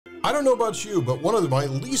I don't know about you, but one of my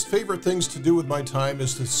least favorite things to do with my time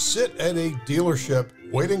is to sit at a dealership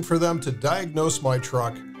waiting for them to diagnose my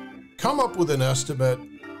truck, come up with an estimate,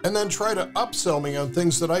 and then try to upsell me on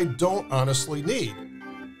things that I don't honestly need,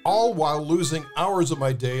 all while losing hours of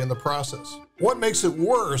my day in the process. What makes it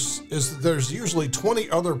worse is that there's usually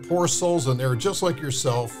 20 other poor souls in there just like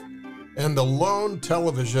yourself, and the lone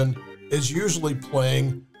television is usually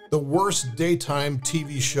playing the worst daytime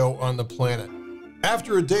TV show on the planet.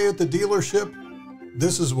 After a day at the dealership,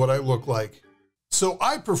 this is what I look like. So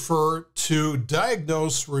I prefer to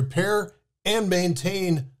diagnose, repair, and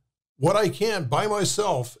maintain what I can by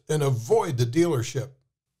myself and avoid the dealership.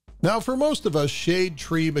 Now, for most of us shade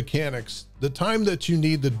tree mechanics, the time that you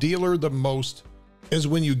need the dealer the most is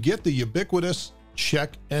when you get the ubiquitous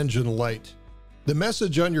check engine light. The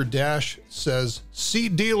message on your dash says, "See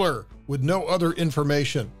dealer," with no other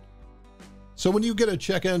information. So when you get a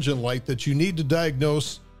check engine light that you need to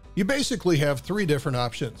diagnose, you basically have three different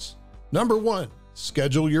options. Number one,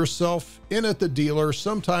 schedule yourself in at the dealer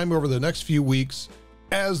sometime over the next few weeks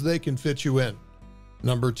as they can fit you in.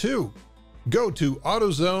 Number two, go to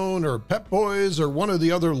AutoZone or Pep Boys or one of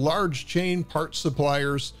the other large chain parts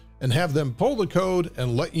suppliers and have them pull the code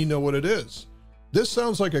and let you know what it is. This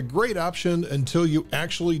sounds like a great option until you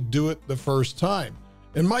actually do it the first time.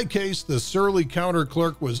 In my case, the surly counter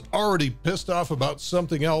clerk was already pissed off about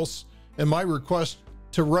something else, and my request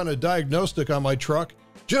to run a diagnostic on my truck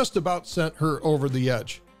just about sent her over the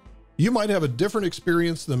edge. You might have a different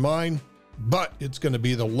experience than mine, but it's going to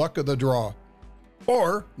be the luck of the draw.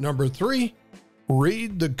 Or, number three,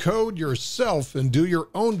 read the code yourself and do your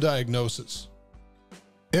own diagnosis.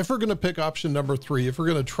 If we're going to pick option number three, if we're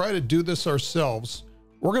going to try to do this ourselves,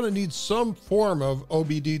 we're going to need some form of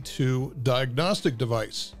OBD2 diagnostic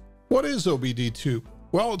device. What is OBD2?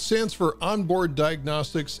 Well, it stands for Onboard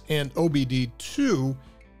Diagnostics, and OBD2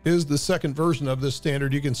 is the second version of this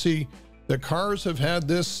standard. You can see that cars have had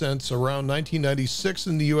this since around 1996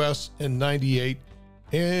 in the US and 98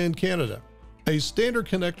 in Canada. A standard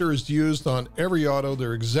connector is used on every auto.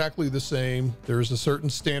 They're exactly the same. There's a certain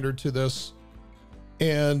standard to this.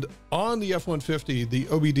 And on the F-150, the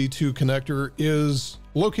OBD2 connector is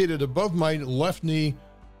located above my left knee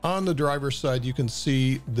on the driver's side. You can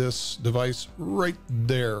see this device right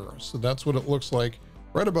there. So that's what it looks like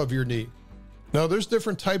right above your knee. Now, there's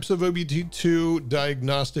different types of OBD2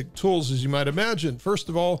 diagnostic tools, as you might imagine. First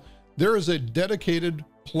of all, there is a dedicated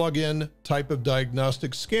plug-in type of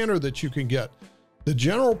diagnostic scanner that you can get. The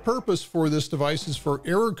general purpose for this device is for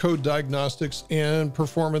error code diagnostics and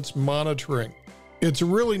performance monitoring. It's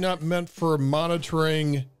really not meant for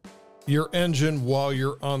monitoring your engine while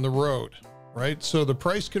you're on the road, right? So the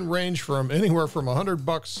price can range from anywhere from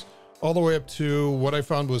 $100 all the way up to what I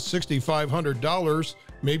found was $6,500,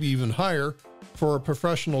 maybe even higher, for a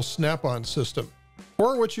professional snap-on system.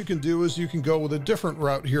 Or what you can do is you can go with a different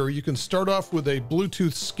route here. You can start off with a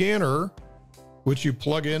Bluetooth scanner, which you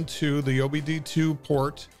plug into the OBD2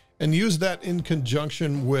 port, and use that in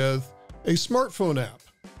conjunction with a smartphone app.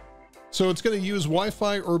 So it's going to use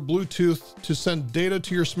Wi-Fi or Bluetooth to send data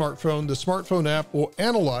to your smartphone. The smartphone app will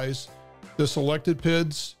analyze the selected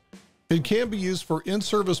PIDs. It can be used for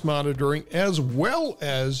in-service monitoring, as well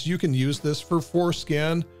as you can use this for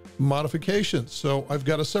forescan modifications. So I've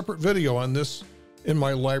got a separate video on this in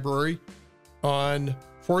my library on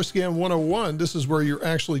Forescan 101. This is where you're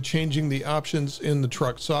actually changing the options in the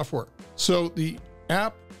truck software. So the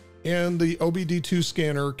app and the OBD2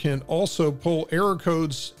 scanner can also pull error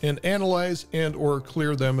codes and analyze and or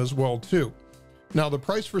clear them as well too. Now, the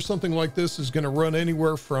price for something like this is going to run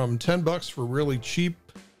anywhere from $10 for really cheap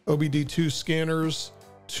OBD2 scanners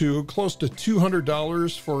to close to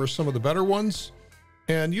 $200 for some of the better ones.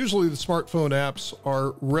 And usually the smartphone apps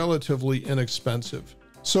are relatively inexpensive.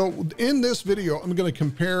 So in this video, I'm going to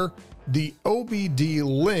compare the OBD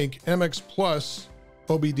Link MX Plus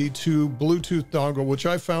OBD2 Bluetooth dongle, which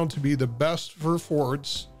I found to be the best for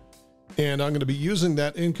Fords. And I'm going to be using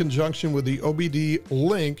that in conjunction with the OBD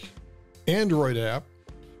Link Android app.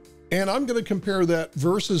 And I'm going to compare that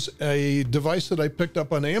versus a device that I picked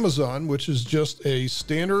up on Amazon, which is just a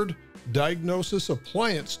standard diagnosis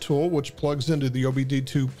appliance tool, which plugs into the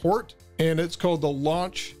OBD2 port. And it's called the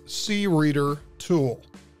Launch C Reader tool.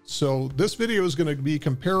 So this video is going to be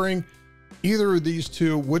comparing either of these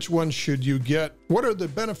two. Which one should you get? What are the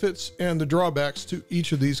benefits and the drawbacks to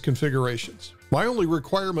each of these configurations? My only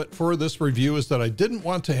requirement for this review is that I didn't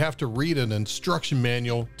want to have to read an instruction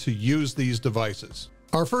manual to use these devices.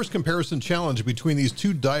 Our first comparison challenge between these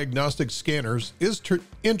two diagnostic scanners is to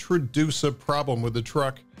introduce a problem with the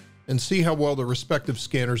truck and see how well the respective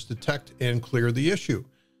scanners detect and clear the issue.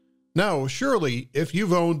 Now, surely, if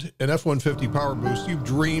you've owned an F-150 Power Boost, you've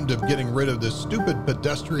dreamed of getting rid of this stupid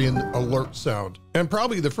pedestrian alert sound. And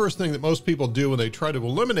probably the first thing that most people do when they try to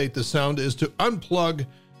eliminate the sound is to unplug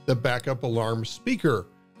the backup alarm speaker,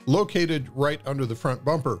 located right under the front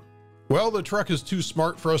bumper. Well, the truck is too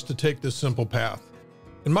smart for us to take this simple path.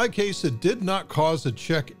 In my case, it did not cause the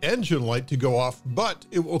check engine light to go off, but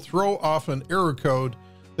it will throw off an error code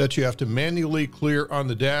that you have to manually clear on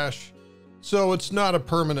the dash. So it's not a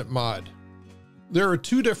permanent mod. There are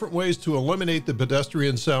two different ways to eliminate the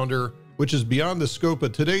pedestrian sounder, which is beyond the scope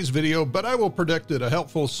of today's video, but I will predict that a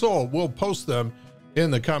helpful soul will post them in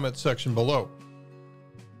the comment section below.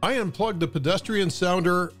 I unplugged the pedestrian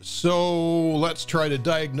sounder, so let's try to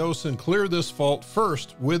diagnose and clear this fault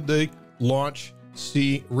first with the Launch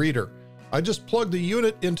C reader. I just plugged the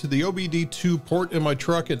unit into the OBD2 port in my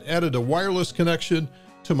truck and added a wireless connection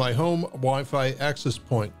to my home Wi-Fi access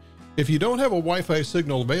point. If you don't have a Wi-Fi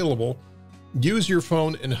signal available, use your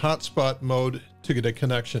phone in hotspot mode to get a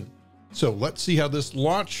connection. So let's see how this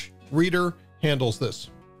launch reader handles this.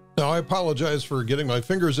 Now, I apologize for getting my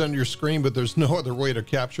fingers on your screen, but there's no other way to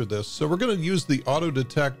capture this. So we're going to use the auto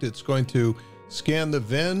detect. It's going to scan the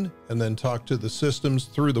VIN and then talk to the systems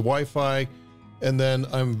through the Wi-Fi. And then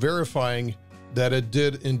I'm verifying that it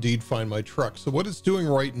did indeed find my truck. So what it's doing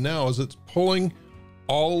right now is it's pulling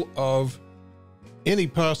all of any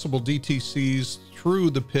possible DTCs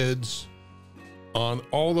through the PIDs on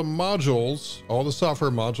all the modules, all the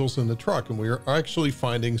software modules in the truck. And we are actually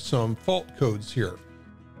finding some fault codes here.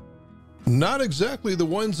 Not exactly the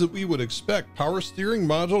ones that we would expect. Power steering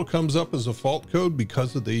module comes up as a fault code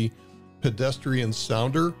because of the pedestrian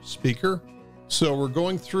sounder speaker. So we're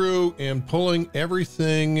going through and pulling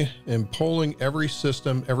everything and pulling every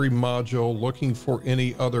system, every module, looking for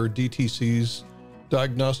any other DTCs,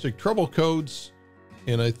 diagnostic trouble codes.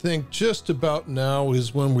 And I think just about now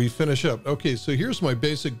is when we finish up. Okay, so here's my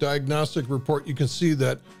basic diagnostic report. You can see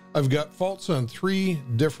that I've got faults on 3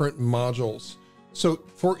 different modules. So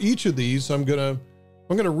for each of these, I'm gonna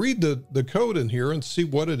read the code in here and see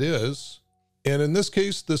what it is. And in this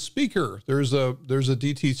case, the speaker, there's a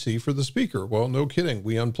DTC for the speaker. Well, no kidding,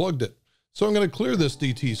 we unplugged it. So I'm gonna clear this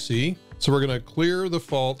DTC. So we're gonna clear the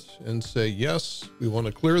fault and say, yes, we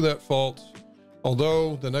wanna clear that fault.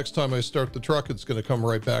 Although the next time I start the truck, it's going to come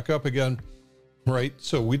right back up again, right?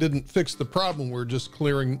 So we didn't fix the problem. We're just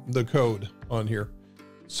clearing the code on here.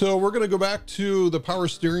 So we're going to go back to the power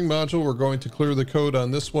steering module. We're going to clear the code on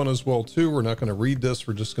this one as well too. We're not going to read this.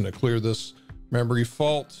 We're just going to clear this memory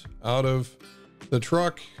fault out of the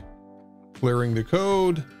truck, clearing the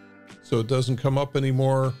code so it doesn't come up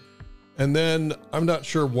anymore. And then I'm not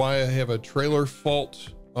sure why I have a trailer fault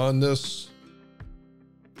on this.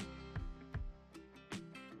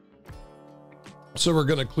 So we're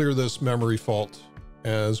going to clear this memory fault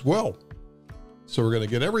as well. So we're going to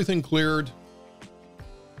get everything cleared.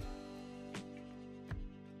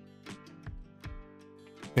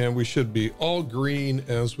 And we should be all green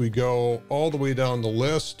as we go all the way down the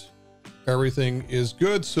list. Everything is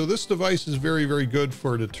good. So this device is very, very good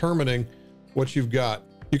for determining what you've got.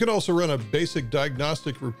 You can also run a basic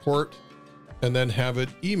diagnostic report and then have it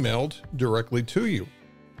emailed directly to you,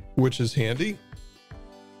 which is handy.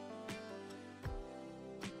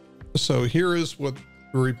 So here is what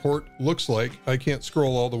the report looks like. I can't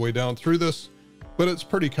scroll all the way down through this, but it's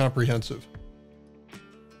pretty comprehensive.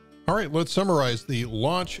 All right, let's summarize the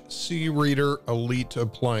Launch C Reader Elite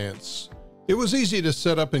appliance. It was easy to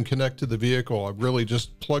set up and connect to the vehicle. I really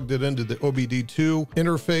just plugged it into the OBD2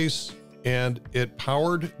 interface and it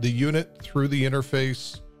powered the unit through the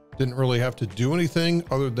interface. Didn't really have to do anything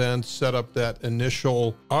other than set up that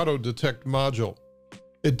initial auto detect module.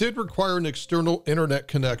 It did require an external internet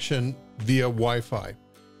connection via Wi-Fi.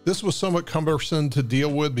 This was somewhat cumbersome to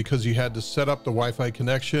deal with because you had to set up the Wi-Fi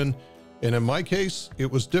connection. And in my case, it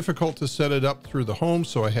was difficult to set it up through the home,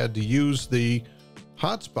 so I had to use the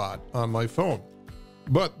hotspot on my phone.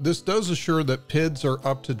 But this does assure that PIDs are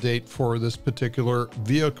up to date for this particular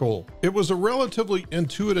vehicle. It was a relatively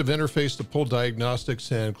intuitive interface to pull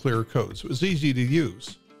diagnostics and clear codes. It was easy to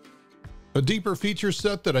use. A deeper feature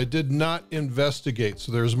set that I did not investigate.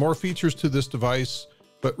 So there's more features to this device,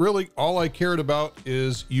 but really all I cared about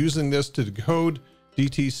is using this to decode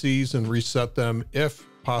DTCs and reset them if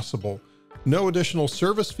possible. No additional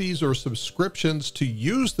service fees or subscriptions to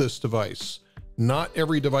use this device. Not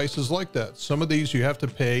every device is like that. Some of these you have to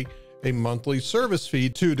pay a monthly service fee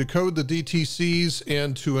to decode the DTCs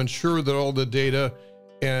and to ensure that all the data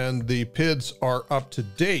and the PIDs are up to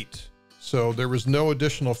date. So there was no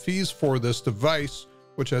additional fees for this device,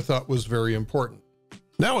 which I thought was very important.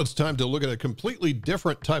 Now it's time to look at a completely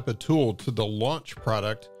different type of tool to the Launch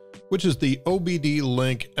product, which is the OBD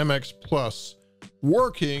Link MX Plus,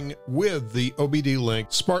 working with the OBD Link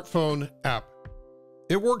smartphone app.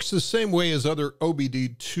 It works the same way as other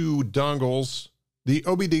OBD2 dongles. The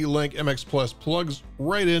OBD Link MX Plus plugs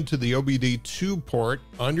right into the OBD2 port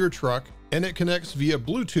on your truck, and it connects via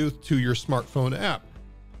Bluetooth to your smartphone app.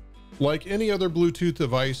 Like any other Bluetooth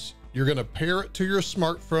device, you're going to pair it to your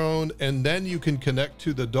smartphone, and then you can connect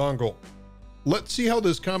to the dongle. Let's see how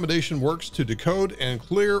this combination works to decode and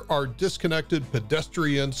clear our disconnected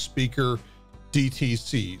pedestrian speaker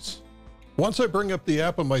DTCs. Once I bring up the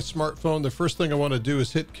app on my smartphone, the first thing I want to do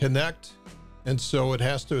is hit connect. And so it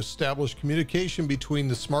has to establish communication between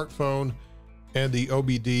the smartphone and the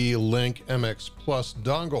OBD Link MX Plus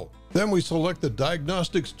dongle. Then we select the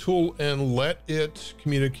diagnostics tool and let it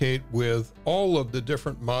communicate with all of the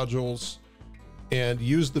different modules and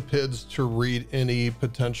use the PIDs to read any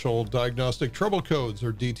potential diagnostic trouble codes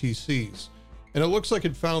or DTCs. And it looks like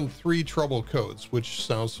it found 3 trouble codes, which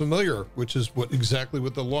sounds familiar, which is exactly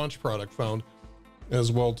what the launch product found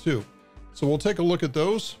as well too. So we'll take a look at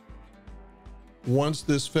those once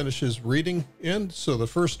this finishes reading in. So the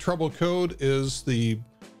first trouble code is the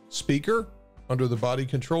speaker under the body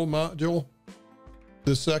control module.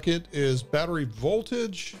 The second is battery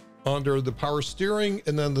voltage under the power steering.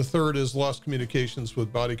 And then the third is lost communications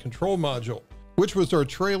with body control module, which was our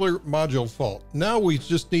trailer module fault. Now we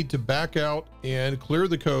just need to back out and clear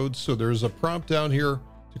the codes. So there's a prompt down here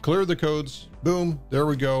to clear the codes. Boom, there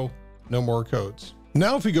we go. No more codes.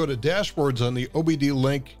 Now if we go to dashboards on the OBD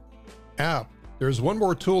Link app, there's one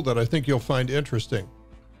more tool that I think you'll find interesting.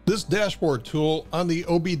 This dashboard tool on the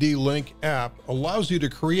OBD Link app allows you to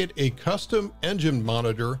create a custom engine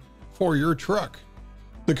monitor for your truck.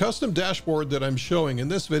 The custom dashboard that I'm showing in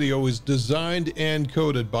this video is designed and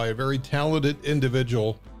coded by a very talented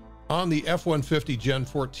individual on the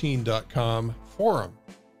F150Gen14.com forum.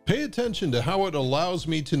 Pay attention to how it allows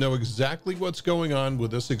me to know exactly what's going on with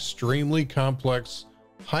this extremely complex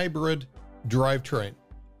hybrid drivetrain.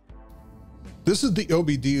 This is the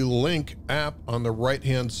OBD Link app on the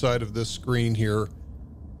right-hand side of this screen here,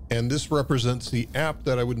 and this represents the app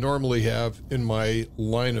that I would normally have in my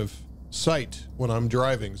line of sight when I'm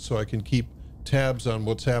driving, so I can keep tabs on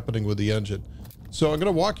what's happening with the engine. So I'm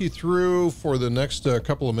going to walk you through for the next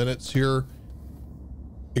couple of minutes here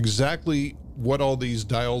exactly what all these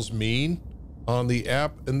dials mean on the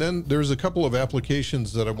app, and then there's a couple of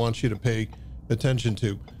applications that I want you to pay attention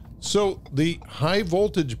to. So the high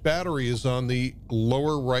voltage battery is on the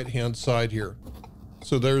lower right hand side here.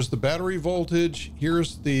 So there's the battery voltage.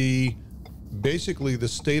 Here's basically the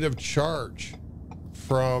state of charge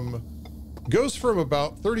goes from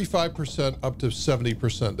about 35% up to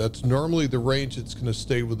 70%. That's normally the range it's going to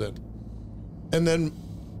stay within. And then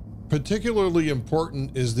particularly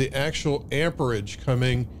important is the actual amperage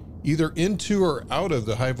coming either into or out of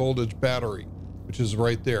the high voltage battery, which is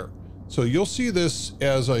right there. So you'll see this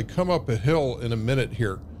as I come up a hill in a minute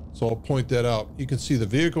here. So I'll point that out. You can see the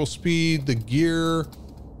vehicle speed, the gear.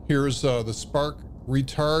 Here's the spark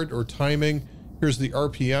retard or timing. Here's the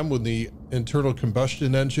RPM when the internal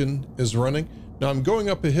combustion engine is running. Now I'm going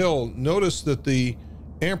up a hill. Notice that the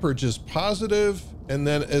amperage is positive, and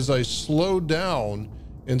then as I slow down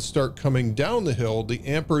and start coming down the hill, the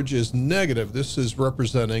amperage is negative. This is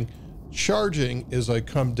representing charging as I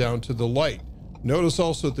come down to the light. Notice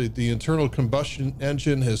also that the internal combustion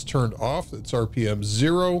engine has turned off. It's RPM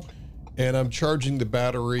 0, and I'm charging the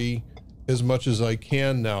battery as much as I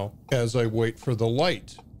can now as I wait for the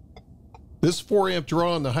light. This 4 amp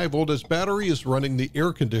draw on the high voltage battery is running the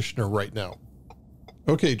air conditioner right now.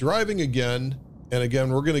 Okay, driving again, and again,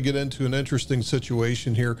 we're going to get into an interesting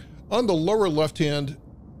situation here. On the lower left hand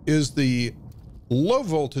is the low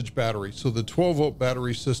voltage battery. So the 12 volt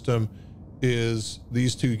battery system is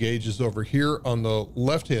these 2 gauges over here on the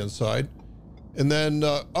left hand side. And then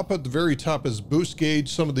up at the very top is boost gauge.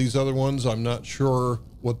 Some of these other ones, I'm not sure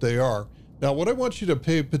what they are. Now, what I want you to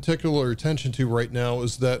pay particular attention to right now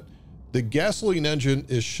is that the gasoline engine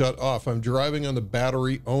is shut off. I'm driving on the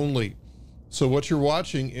battery only. So what you're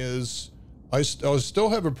watching is I still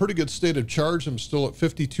have a pretty good state of charge. I'm still at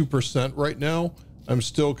 52% right now. I'm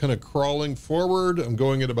still kind of crawling forward. I'm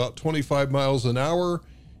going at about 25 miles an hour,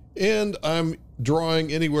 and I'm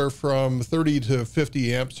drawing anywhere from 30 to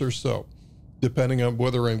 50 amps or so, depending on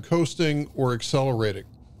whether I'm coasting or accelerating.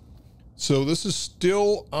 So this is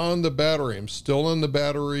still on the battery. I'm still on the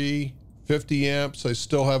battery, 50 amps. I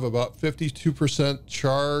still have about 52%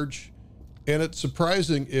 charge. And it's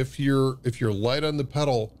surprising if you're light on the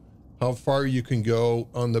pedal, how far you can go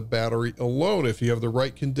on the battery alone if you have the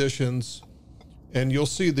right conditions. And you'll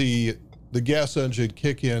see the the gas engine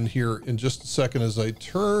kick in here in just a second as I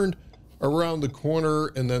turn around the corner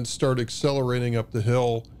and then start accelerating up the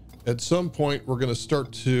hill. At some point, we're going to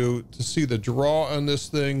start to see the draw on this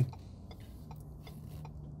thing.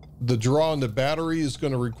 The draw on the battery is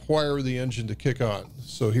going to require the engine to kick on.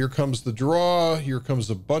 So here comes the draw, here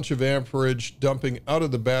comes a bunch of amperage dumping out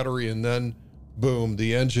of the battery, and then boom,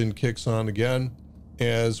 the engine kicks on again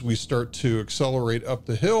as we start to accelerate up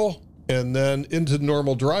the hill and then into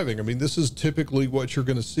normal driving. I mean, this is typically what you're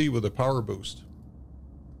going to see with a power boost.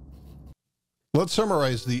 Let's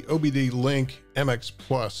summarize the OBD Link MX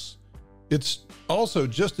Plus. It's also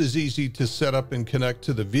just as easy to set up and connect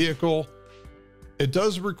to the vehicle. It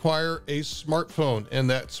does require a smartphone, and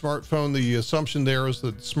that smartphone, the assumption there is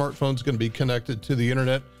that the smartphone is going to be connected to the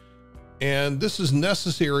internet. And this is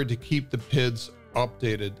necessary to keep the PIDs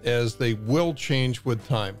updated, as they will change with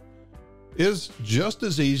time. It is just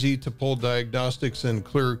as easy to pull diagnostics and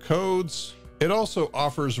clear codes. It also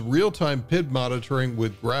offers real-time PID monitoring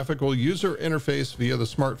with graphical user interface via the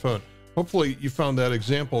smartphone. Hopefully you found that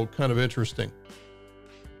example kind of interesting.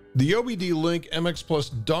 The OBD Link MX Plus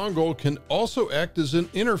dongle can also act as an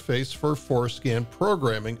interface for FORScan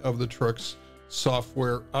programming of the truck's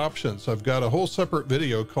software options. I've got a whole separate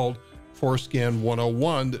video called FORScan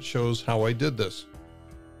 101 that shows how I did this.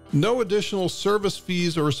 No additional service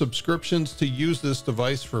fees or subscriptions to use this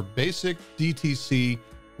device for basic DTC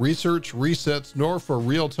research, resets, nor for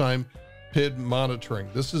real-time PID monitoring.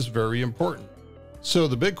 This is very important. So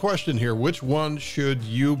the big question here, which one should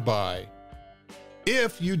you buy?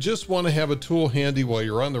 If you just want to have a tool handy while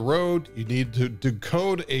you're on the road, you need to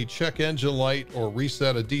decode a check engine light or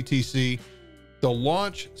reset a DTC, the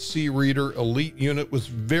Launch C-Reader Elite unit was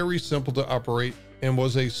very simple to operate and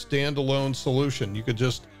was a standalone solution. You could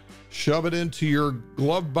just shove it into your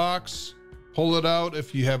glove box, pull it out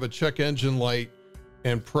if you have a check engine light,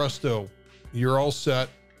 and presto, you're all set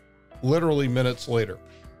literally minutes later.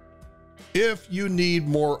 If you need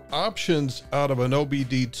more options out of an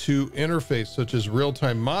OBD2 interface, such as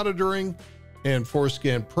real-time monitoring and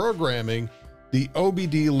FORScan programming, the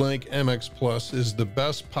OBD Link MX Plus is the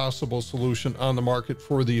best possible solution on the market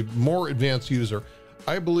for the more advanced user.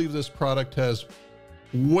 I believe this product has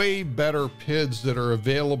way better PIDs that are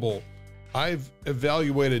available. I've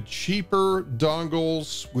evaluated cheaper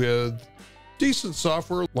dongles with decent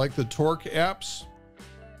software like the Torque apps,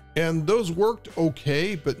 and those worked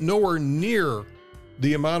okay, but nowhere near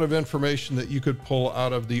the amount of information that you could pull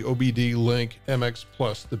out of the OBD Link MX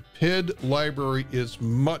Plus. The PID library is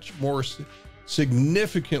much more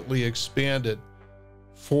significantly expanded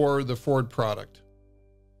for the Ford product.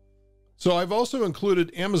 So I've also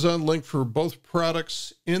included Amazon link for both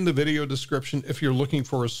products in the video description if you're looking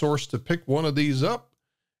for a source to pick one of these up.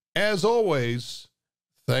 As always,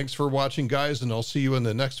 thanks for watching, guys, and I'll see you in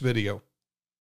the next video.